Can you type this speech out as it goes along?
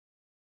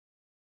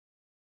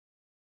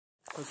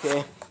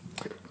Okay,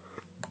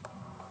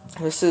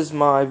 this is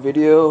my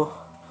video,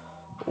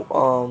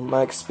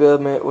 my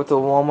experiment with the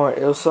Walmart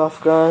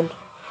airsoft gun.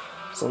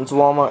 Since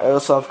Walmart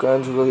airsoft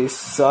guns really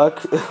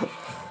suck,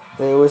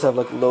 they always have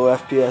like low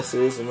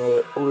FPSs and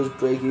they always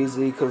break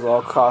easily because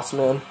all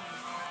Crossmen.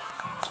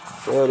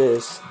 There it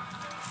is.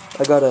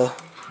 I got a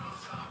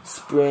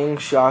spring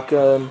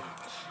shotgun,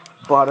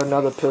 bought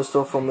another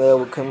pistol from there,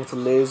 which came with a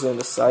laser and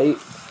a sight.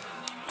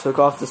 Took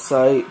off the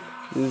sight,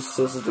 used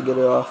scissors to get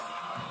it off,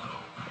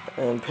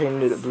 and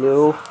painted it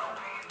blue.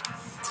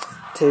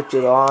 Taped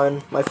it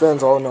on. My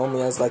friends all know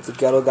me as like the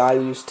ghetto guy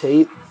who used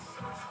tape.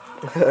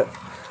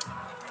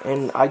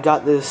 And I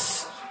got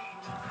this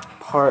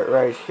part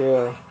right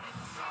here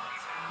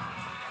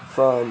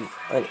from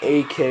an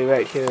AK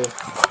right here.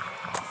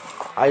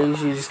 I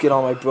usually just get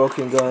all my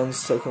broken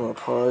guns, take them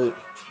apart.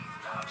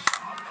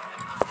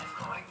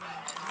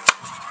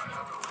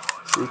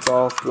 See, it's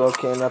all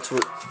broken. That's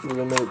what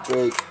really made it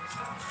break.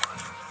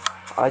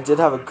 I did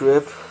have a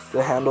grip,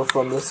 the handle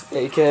from this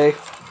AK,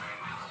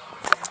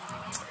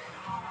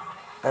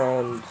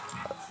 and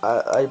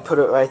I put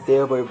it right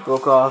there, but it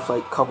broke off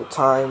like a couple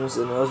times,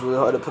 and it was really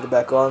hard to put it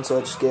back on, so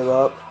I just gave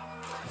up.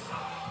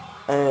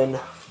 And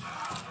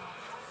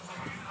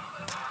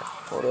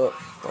hold up,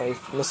 I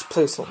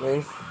misplaced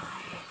something.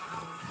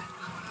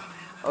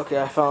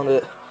 Okay, I found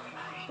it.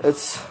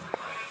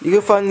 You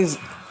can find these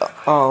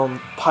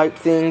pipe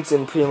things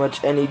in pretty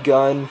much any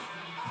gun.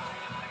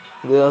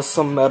 There are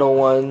some metal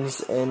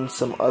ones and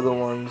some other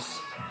ones.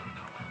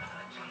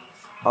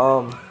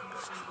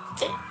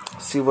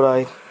 See what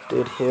I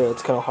did here.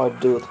 It's kind of hard to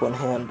do with one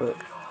hand, but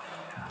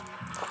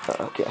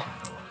okay,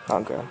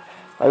 I'm good.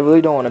 I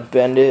really don't want to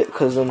bend it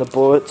because then the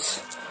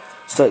bullets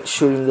start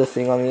shooting the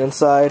thing on the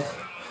inside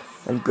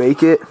and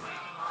break it.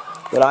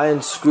 But I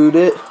unscrewed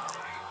it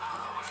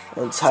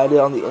and tied it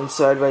on the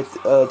inside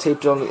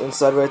taped it on the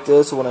inside right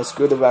there, so when I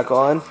screwed it back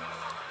on,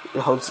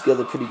 it holds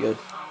together pretty good.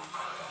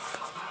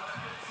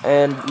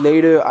 And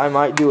later I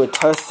might do a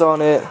test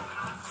on it.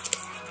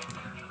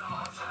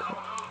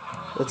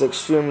 It's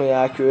extremely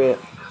accurate.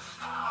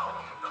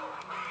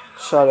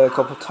 Shot it a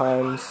couple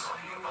times,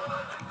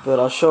 but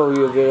I'll show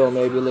you a video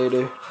maybe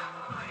later.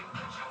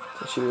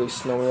 It's really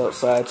snowy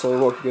outside, so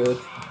it'll look good.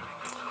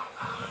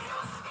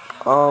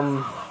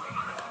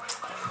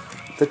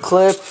 The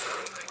clip,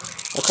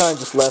 I kind of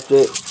just left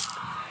it,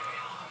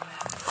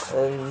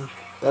 and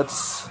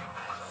that's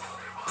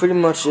pretty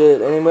much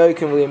it. Anybody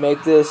can really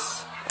make this.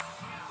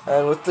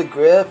 And with the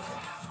grip,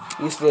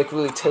 you used to like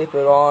really tape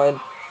it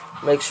on.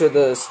 Make sure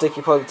the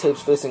sticky part of the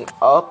tape's facing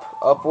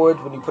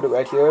upward when you put it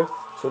right here,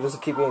 so it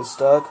doesn't keep getting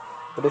stuck.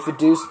 But if it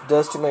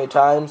does too many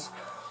times,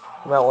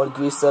 you might want to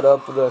grease that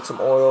up with like some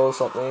oil or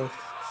something.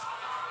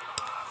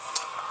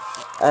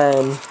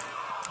 And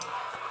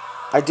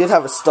I did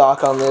have a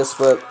stock on this,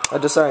 but I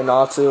decided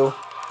not to,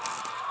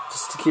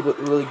 just to keep it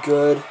really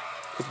good,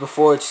 because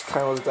before it just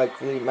kind of was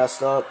like really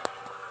messed up.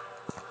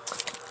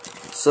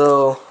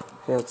 So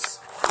yeah, it's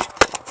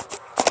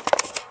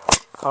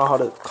kind of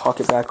hard to cock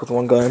it back with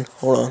one gun.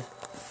 Hold on,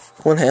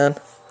 one hand.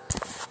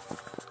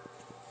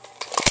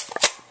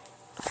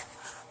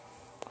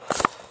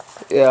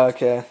 Yeah,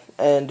 okay,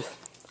 and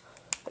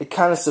it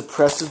kind of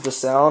suppresses the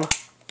sound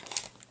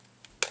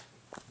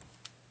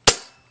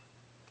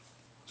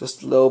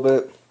just a little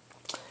bit.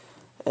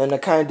 And I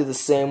kind of did the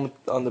same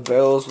on the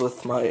barrels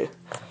with my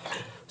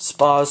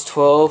Spas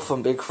 12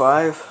 from Big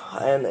 5,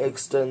 and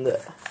extend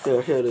it. Here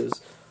it is.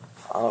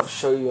 I'll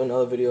show you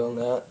another video on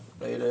that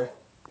later.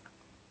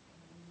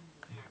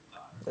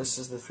 This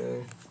is the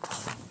thing.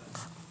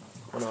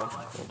 Oh no,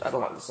 I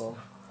don't like this song.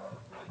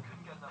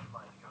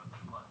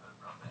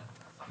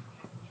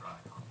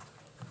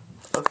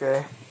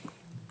 Okay.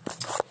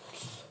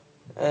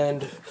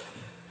 And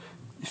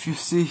if you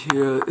see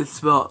here, it's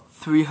about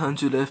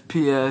 300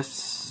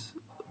 FPS.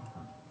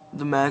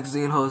 The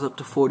magazine holds up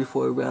to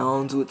 44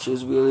 rounds, which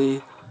is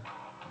really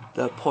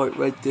that part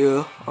right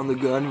there on the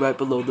gun, right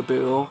below the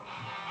barrel.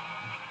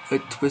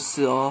 It twists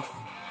it off,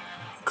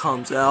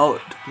 comes out.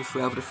 Took me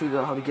forever to figure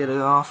out how to get it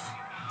off.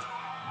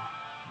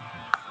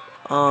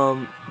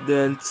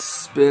 Then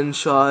spin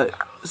shot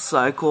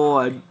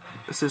cycle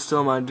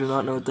system. I do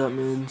not know what that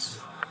means.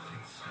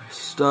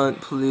 Stunt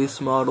police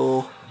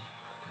model.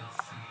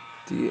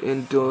 The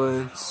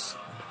endurance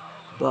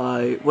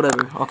by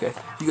whatever. Okay,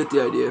 you get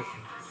the idea.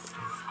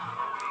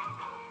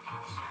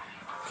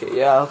 Okay,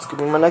 yeah, let's go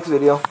to my next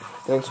video.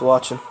 Thanks for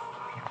watching.